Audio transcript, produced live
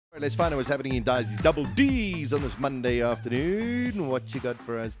Right, let's find out what's happening in Disi's Double D's on this Monday afternoon. What you got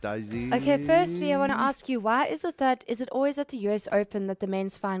for us, Disi? Okay, firstly, I want to ask you, why is it always at the US Open that the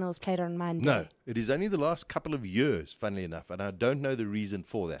men's final is played on Monday? No, it is only the last couple of years, funnily enough, and I don't know the reason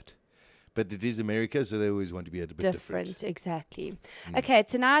for that. But it is America, so they always want to be a bit different. Exactly. Okay,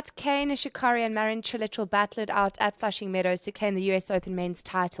 tonight, Kei Nishikori and Marin Cilic will battle it out at Flushing Meadows to claim the US Open men's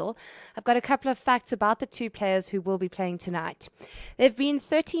title. I've got a couple of facts about the two players who will be playing tonight. There have been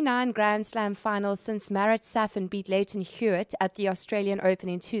 39 Grand Slam finals since Marat Safin beat Leighton Hewitt at the Australian Open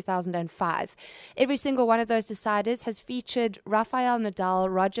in 2005. Every single one of those deciders has featured Rafael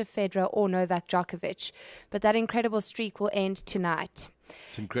Nadal, Roger Federer, or Novak Djokovic. But that incredible streak will end tonight.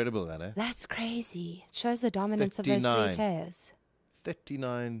 It's incredible, that, eh? That's crazy. It shows the dominance of those three players.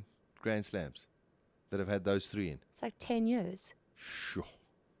 39 Grand Slams that have had those three in. It's like 10 years. Sure.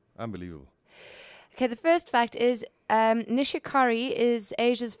 Unbelievable. Okay, the first fact is Nishikori is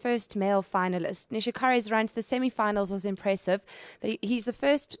Asia's first male finalist. Nishikori's run to the semi-finals was impressive, but he's the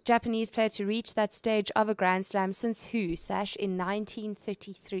first Japanese player to reach that stage of a Grand Slam since who, Sash, in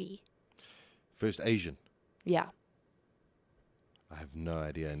 1933? First Asian. Yeah. I have no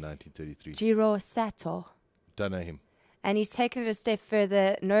idea in 1933. Jiro Sato. Don't know him. And he's taken it a step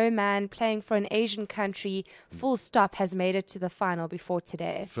further. No man playing for an Asian country, full stop, has made it to the final before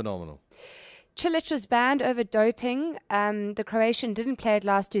today. Phenomenal. Cilic was banned over doping. The Croatian didn't play at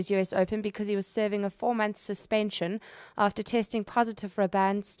last year's US Open because he was serving a 4-month suspension after testing positive for a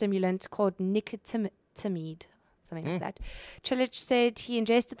banned stimulant called nicotinamide. Something like that. Cilic said he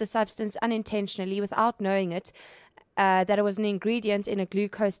ingested the substance unintentionally without knowing it. That it was an ingredient in a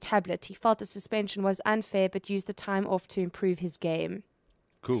glucose tablet. He felt the suspension was unfair, but used the time off to improve his game.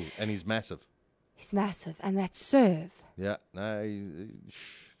 Cool. And he's massive. He's massive. And that's serve. Yeah. No, he's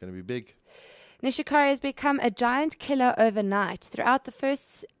going to be big. Nishikori has become a giant killer overnight. Throughout the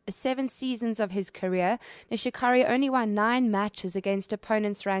first 7 seasons of his career, Nishikori only won 9 matches against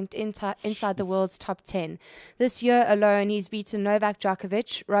opponents ranked inside the world's top 10. This year alone, he's beaten Novak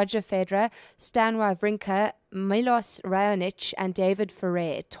Djokovic, Roger Federer, Stan Wawrinka, Milos Raonic, and David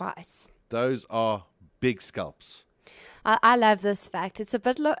Ferrer twice. Those are big scalps. I love this fact. It's a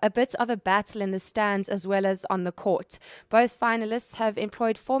bit of a battle in the stands as well as on the court. Both finalists have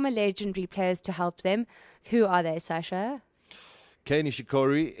employed former legendary players to help them. Who are they, Sasha? Kei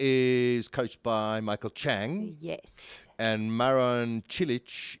Nishikori is coached by Michael Chang. Yes. And Marin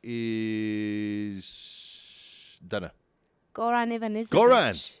Cilic is... don't know. Goran Ivanisevic.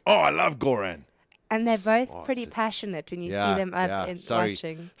 Goran! Oh, I love Goran. And they're both pretty passionate when you see them up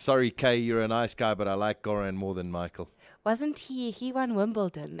watching. Sorry, Kay, you're a nice guy, but I like Goran more than Michael. Wasn't he won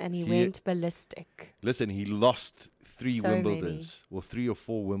Wimbledon and he went ballistic. Listen, he lost 3 So Wimbledons, many. or 3 or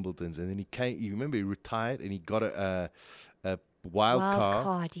 4 Wimbledons, and then he came. You remember he retired and he got a wild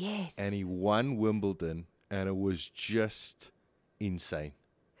card, yes. and he won Wimbledon, and it was just insane.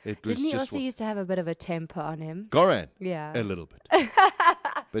 Didn't he also used to have a bit of a temper on him? Goran? Yeah. A little bit.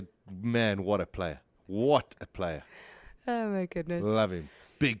 But man, what a player. What a player. Oh my goodness. Love him.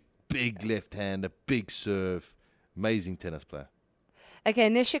 Big left-hander, big serve. Amazing tennis player. Okay,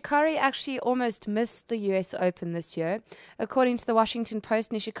 Nishikori actually almost missed the US Open this year. According to the Washington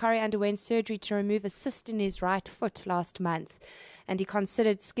Post, Nishikori underwent surgery to remove a cyst in his right foot last month, and he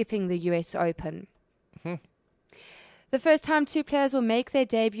considered skipping the US Open. The first time 2 players will make their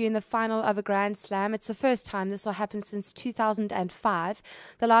debut in the final of a Grand Slam. It's the first time this will happen since 2005.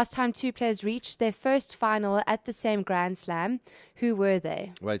 The last time 2 players reached their first final at the same Grand Slam. Who were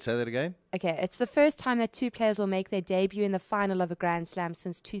they? Wait, say that again? Okay, it's the first time that 2 players will make their debut in the final of a Grand Slam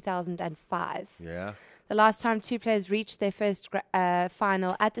since 2005. Yeah. The last time 2 players reached their first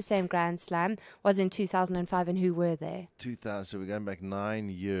final at the same Grand Slam was in 2005, and who were they? 2000, so we're going back 9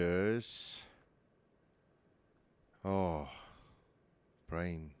 years. Oh,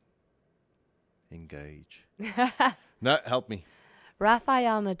 brain engage. No, help me.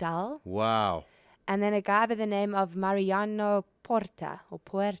 Rafael Nadal. Wow. And then a guy by the name of Mariano Puerta.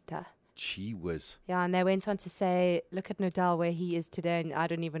 Gee whiz. Yeah, and they went on to say, look at Nadal where he is today, and I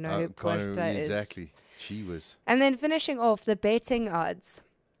don't even know who Puerta is. Exactly. Gee whiz. And then finishing off, the betting odds.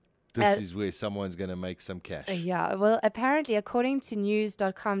 This is where someone's going to make some cash. Yeah, well, apparently, according to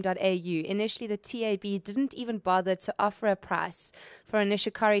news.com.au, initially the TAB didn't even bother to offer a price for a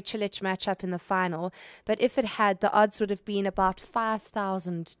Nishikori-Cilic matchup in the final, but if it had, the odds would have been about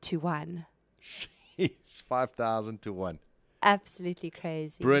 5,000 to 1. Jeez, 5,000 to 1. Absolutely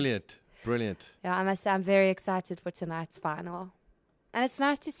crazy. Brilliant. Yeah, I must say, I'm very excited for tonight's final. And it's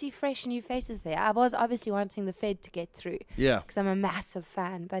nice to see fresh new faces there. I was obviously wanting the Fed to get through. Yeah. Because I'm a massive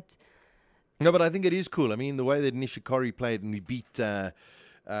fan. But no, but I think it is cool. I mean, the way that Nishikori played and he beat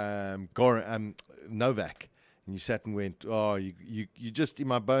Novak. And you sat and went, oh, you just, in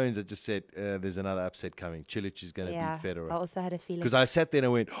my bones, I just said, there's another upset coming. Cilic is going to beat Federer. I also had a feeling. Because I sat there and I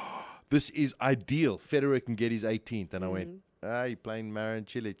went, oh, this is ideal. Federer can get his 18th. And I went, you're playing Marin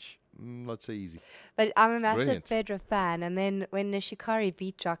Cilic. Not so easy. But I'm a massive Federer fan. And then when Nishikori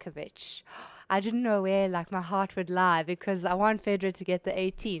beat Djokovic, I didn't know where like my heart would lie because I want Federer to get the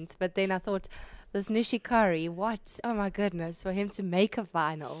 18th. But then I thought, this Nishikori, what? Oh my goodness, for him to make a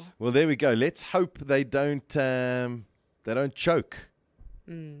final. Well, there we go. Let's hope they don't choke.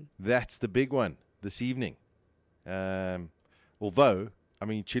 That's the big one this evening. Although, I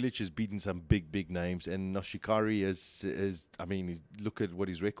mean, Cilic has beaten some big names, and Nishikori is. I mean, look at what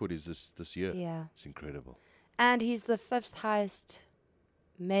his record is this year. Yeah, it's incredible. And he's the 5th highest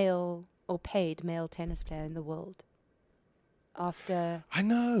male or paid male tennis player in the world. After I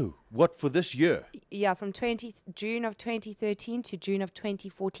know what for this year. Yeah, from June of 2013 to June of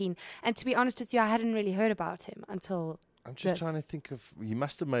 2014. And to be honest with you, I hadn't really heard about him until. I'm just trying to think of. He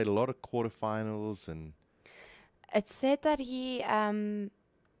must have made a lot of quarterfinals, and it said that he, I don't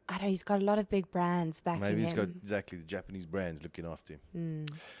know, he's got a lot of big brands backing him. Maybe he's got exactly the Japanese brands looking after him.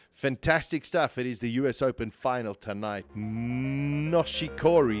 Fantastic stuff. It is the US Open final tonight.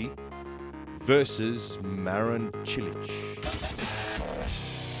 Nishikori versus Marin Cilic.